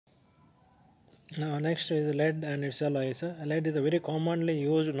Now next is lead and its alloys. Lead is a very commonly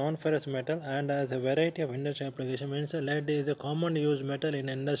used non-ferrous metal and has a variety of industry application. Means lead is a commonly used metal in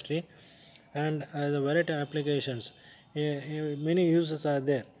industry and has a variety of applications. Many uses are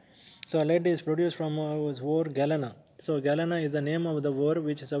there. So lead is produced from ore galena. So galena is the name of the ore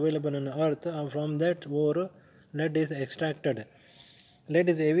which is available on earth. From that ore, lead is extracted. Lead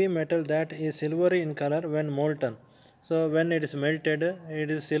is a heavy metal that is silvery in color when molten. So when it is melted,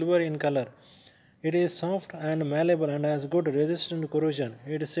 it is silver in color. It is soft and malleable and has good resistance to corrosion.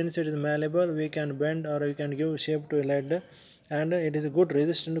 Since it is malleable, we can bend or we can give shape to lead, and it is good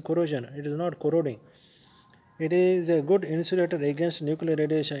resistant to corrosion. It is not corroding. It is a good insulator against nuclear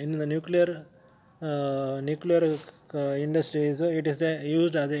radiation. In the nuclear industries, it is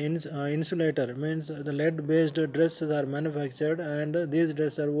used as an insulator. Means the lead-based dresses are manufactured, and these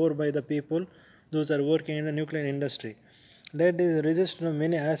dresses are worn by the people those are working in the nuclear industry. Lead is resistant to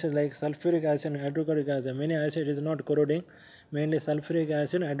many acids like sulfuric acid and hydrochloric acid. Many acid is not corroding, mainly sulfuric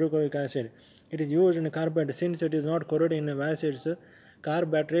acid and hydrochloric acid. It is used in car battery. Since it is not corroding in acids, car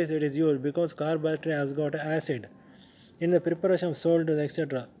batteries it is used because car battery has got acid. In the preparation of solders,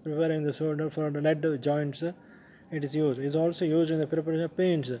 etc., preparing the solder for the lead joints, it is used. It is also used in the preparation of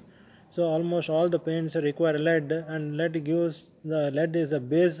paints. So almost all the paints require lead, and lead is the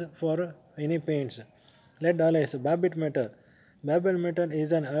base for any paints. Lead alloys, Babbitt metal. Babbitt metal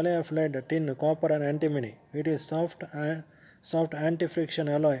is an alloy of lead, tin, copper, and antimony. It is soft anti-friction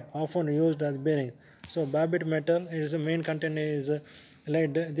alloy, often used as bearing. So Babbitt metal is the main content is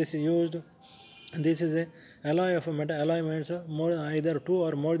lead. This is a alloy of a metal. Alloy means either two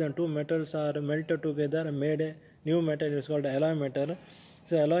or more than two metals are melted together and made a new metal. It is called alloy metal.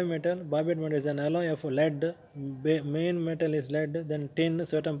 So alloy metal, Babbitt metal is an alloy of lead. Main metal is lead, then tin,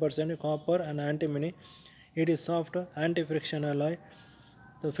 certain percent, copper, and antimony. It is soft anti-friction alloy,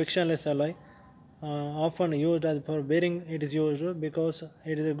 the frictionless alloy, often used as for bearing. It is used because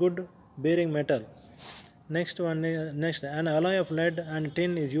it is a good bearing metal. Next an alloy of lead and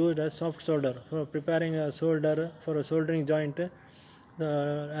tin is used as soft solder for preparing a solder for a soldering joint.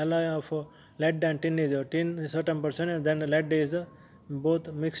 The alloy of lead and tin is tin certain percent, and then lead is both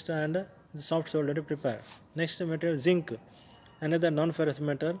mixed and soft solder to prepare. Next material zinc, another non-ferrous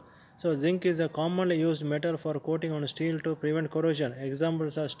metal. So zinc is a commonly used metal for coating on steel to prevent corrosion.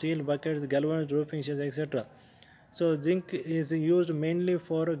 Examples are steel buckets, galvanized roofing sheets, etc. So zinc is used mainly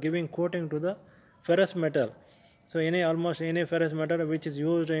for giving coating to the ferrous metal. So almost any ferrous metal which is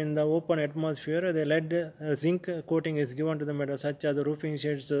used in the open atmosphere, the lead zinc coating is given to the metal, such as roofing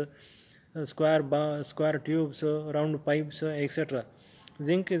sheets, square tubes, round pipes, etc.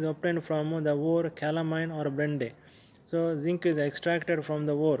 Zinc is obtained from the ore calamine or brende. So zinc is extracted from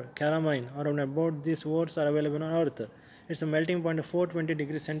the ore calamine or about these ores are available on earth. Its a melting point of 420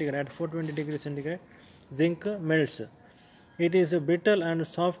 degrees centigrade. At 420 degrees centigrade, zinc melts. It is brittle and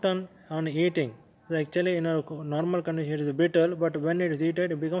soften on heating. So actually in a normal condition it is brittle, but when it is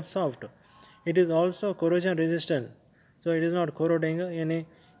heated it becomes soft. It is also corrosion resistant. So it is not corroding any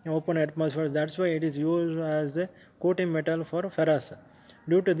open atmosphere. That's why it is used as the coating metal for ferrous.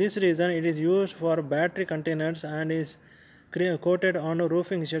 Due to this reason, it is used for battery containers and is coated on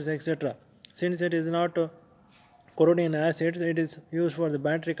roofing sheets, etc. Since it is not corroding acids, it is used for the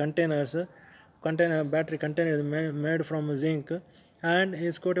battery containers. Battery container is made from zinc and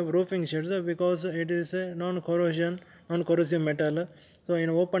is coated with roofing sheets because it is a non-corrosive metal. So in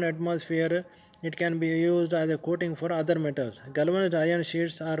open atmosphere, it can be used as a coating for other metals. Galvanized iron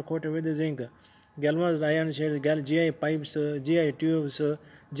sheets are coated with zinc. Galvanized iron sheets, GI pipes, GI tubes,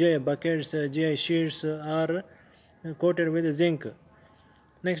 GI buckets, GI sheets are coated with zinc.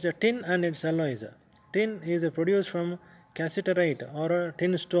 Next, tin and its alloys. Tin is produced from cassiterite or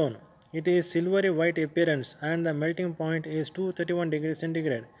tin stone. It is silvery white appearance and the melting point is 231 degrees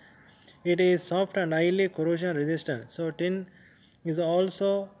centigrade. It is soft and highly corrosion resistant. So tin is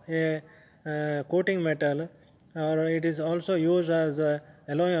also a coating metal, or it is also used as a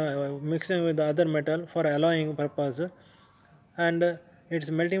alloy mixing with the other metal for alloying purpose, and its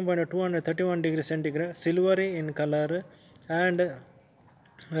melting point is 231 degrees centigrade, silvery in color, and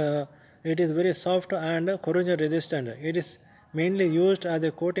it is very soft and corrosion resistant. It is mainly used as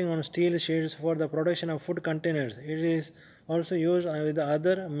a coating on steel sheets for the production of food containers. It is also used with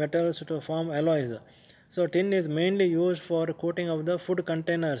other metals to form alloys. So tin is mainly used for coating of the food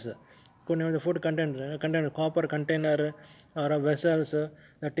containers. Coating of the food container, copper container or vessels,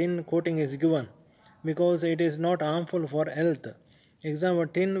 the tin coating is given because it is not harmful for health. Example,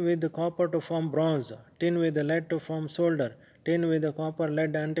 tin with copper to form bronze, tin with lead to form solder, tin with copper,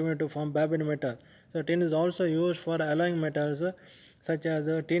 lead, antimony to form Babbitt metal. So tin is also used for alloying metals such as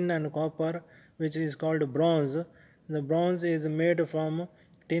tin and copper which is called bronze. The bronze is made from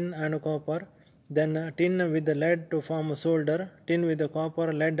tin and copper. Then tin with the lead to form solder, tin with the copper,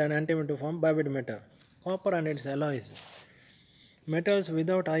 lead and antimony to form bimetal. Copper and its alloys. Metals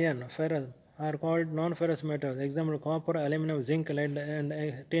without iron, ferrous, are called non-ferrous metals. Example: copper, aluminum, zinc, lead, and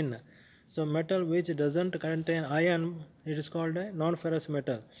tin. So metal which doesn't contain iron, it is called a non-ferrous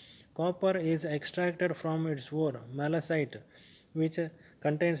metal. Copper is extracted from its ore, malachite, which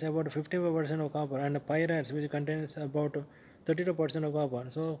contains about 55% of copper, and pyrites, which contains about 32% of copper.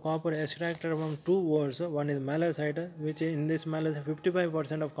 So copper is extracted from two ores. One is malachite, which in this malachite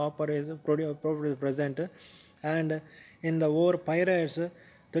 55% of copper is present, and in the ore pyrites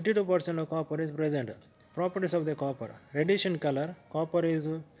 32% of copper is present. Properties of the copper: reddish in color. Copper is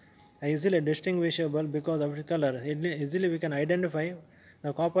easily distinguishable because of its color. Easily we can identify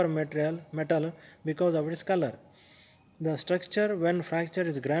the copper metal because of its color. The structure when fractured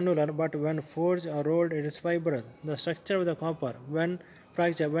is granular, but when forged or rolled it is fibrous. The structure of the copper when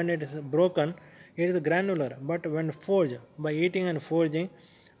fractured, when it is broken, it is granular, but when forged by heating and forging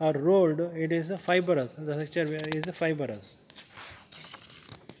or rolled, it is fibrous. The structure is fibrous.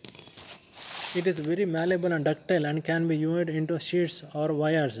 It is very malleable and ductile and can be used into sheets or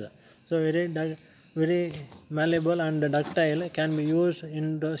wires. So very malleable and ductile, can be used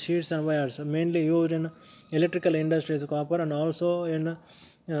in the sheets and wires. Mainly used in electrical industries, copper, and also in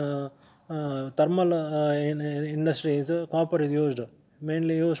thermal industries. Copper is used.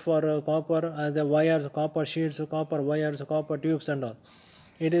 Mainly used for copper as a wires, copper sheets, copper wires, copper tubes, and all.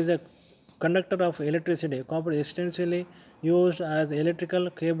 It is a conductor of electricity. Copper is extensively used as electrical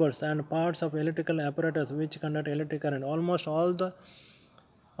cables and parts of electrical apparatus which conduct electric current. Almost all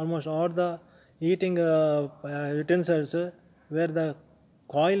the heating utensils where the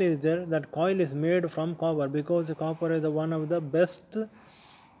coil is there, that coil is made from copper, because copper is one of the best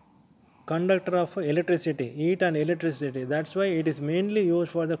conductor of electricity, heat and electricity. That's why it is mainly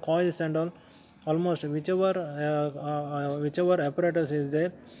used for the coils and all. Almost whichever apparatus is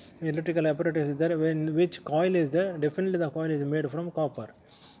there, electrical apparatus is there, when which coil is there, definitely the coil is made from copper.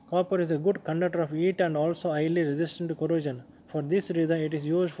 Copper is a good conductor of heat and also highly resistant to corrosion. For this reason, it is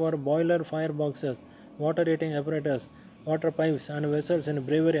used for boiler, fireboxes, water heating apparatus, water pipes and vessels in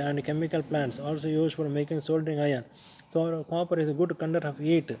brewery and chemical plants. Also used for making soldering iron. So copper is a good conductor of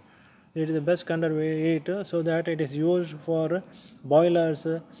heat. It is the best conductor of heat, so that it is used for boilers,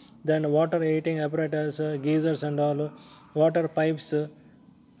 then water heating apparatus, geysers and all, water pipes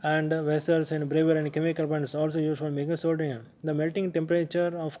and vessels in brewery and chemical plants. Also used for making soldering iron. The melting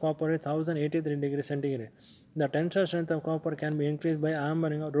temperature of copper is 1083 degrees centigrade. The tensile strength of copper can be increased by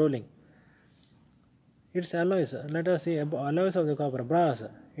hammering or rolling. Its alloys. Let us see alloys of the copper. Brass.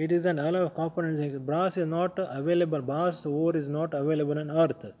 It is an alloy of copper and zinc. Brass is not available. Brass ore is not available on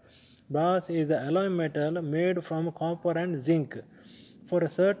earth. Brass is an alloy metal made from copper and zinc. For a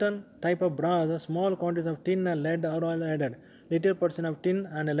certain type of brass, small quantities of tin and lead are all added. Little percent of tin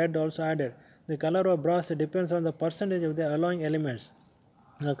and lead also added. The color of brass depends on the percentage of the alloying elements.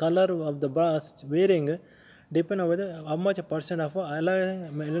 The color of the brass varying depends on how much percent of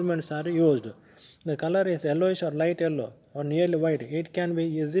alloying elements are used. The color is yellowish or light yellow or nearly white. It can be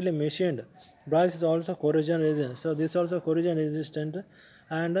easily machined. Brass is also corrosion resistant. So this also corrosion resistant,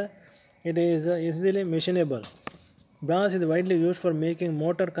 and it is easily machinable. Brass is widely used for making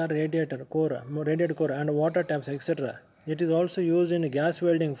motor car radiator core and water taps, etc. It is also used in gas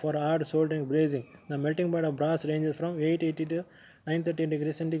welding for hard soldering, brazing. The melting point of brass ranges from 880 to 930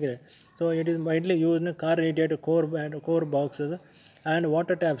 degrees centigrade. So it is widely used in car radiator core boxes and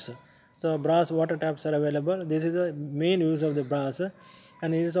water taps. So brass water taps are available. This is the main use of the brass,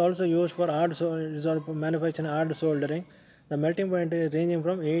 and it is also used for manufacturing hard soldering. The melting point is ranging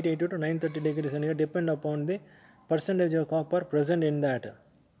from 880 to 930 degrees centigrade, depend upon the percentage of copper present in that.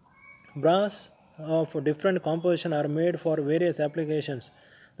 Brass of different composition are made for various applications.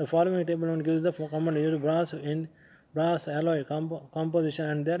 The following table gives the common use brass in brass alloy composition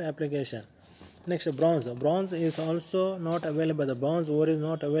and their application. Next, bronze. Bronze is also not available. The bronze ore is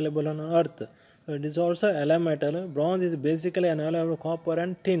not available on earth. So it is also alloy metal. Bronze is basically an alloy of copper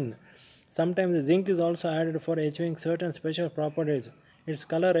and tin. Sometimes zinc is also added for achieving certain special properties. Its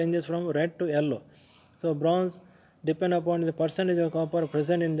color ranges from red to yellow. So bronze, depend upon the percentage of copper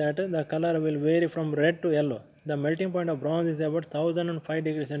present in that, the color will vary from red to yellow. The melting point of bronze is about 1005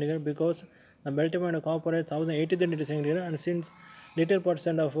 degrees centigrade, because the melting point of copper is 1083 degrees centigrade, and since little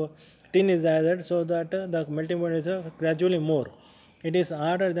percent of tin is added, so that the melting point is gradually more. It is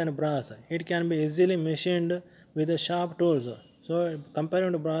harder than brass. It can be easily machined with sharp tools. So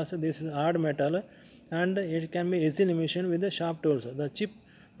comparing to brass, this is hard metal and it can be easily machined with the sharp tools. The chip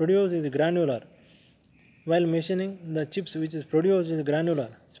produced is granular. While machining, the chips which is produced is granular.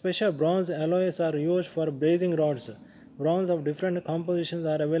 Special bronze alloys are used for brazing rods. Bronze of different compositions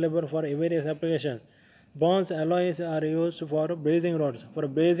are available for various applications. Bronze alloys are used for brazing rods. For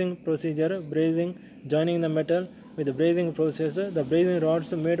brazing procedure, brazing joining the metal with the brazing process, the brazing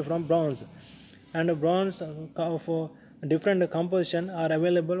rods made from bronze. And bronze of different composition are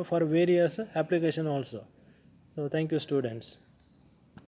available for various application also. So thank you students.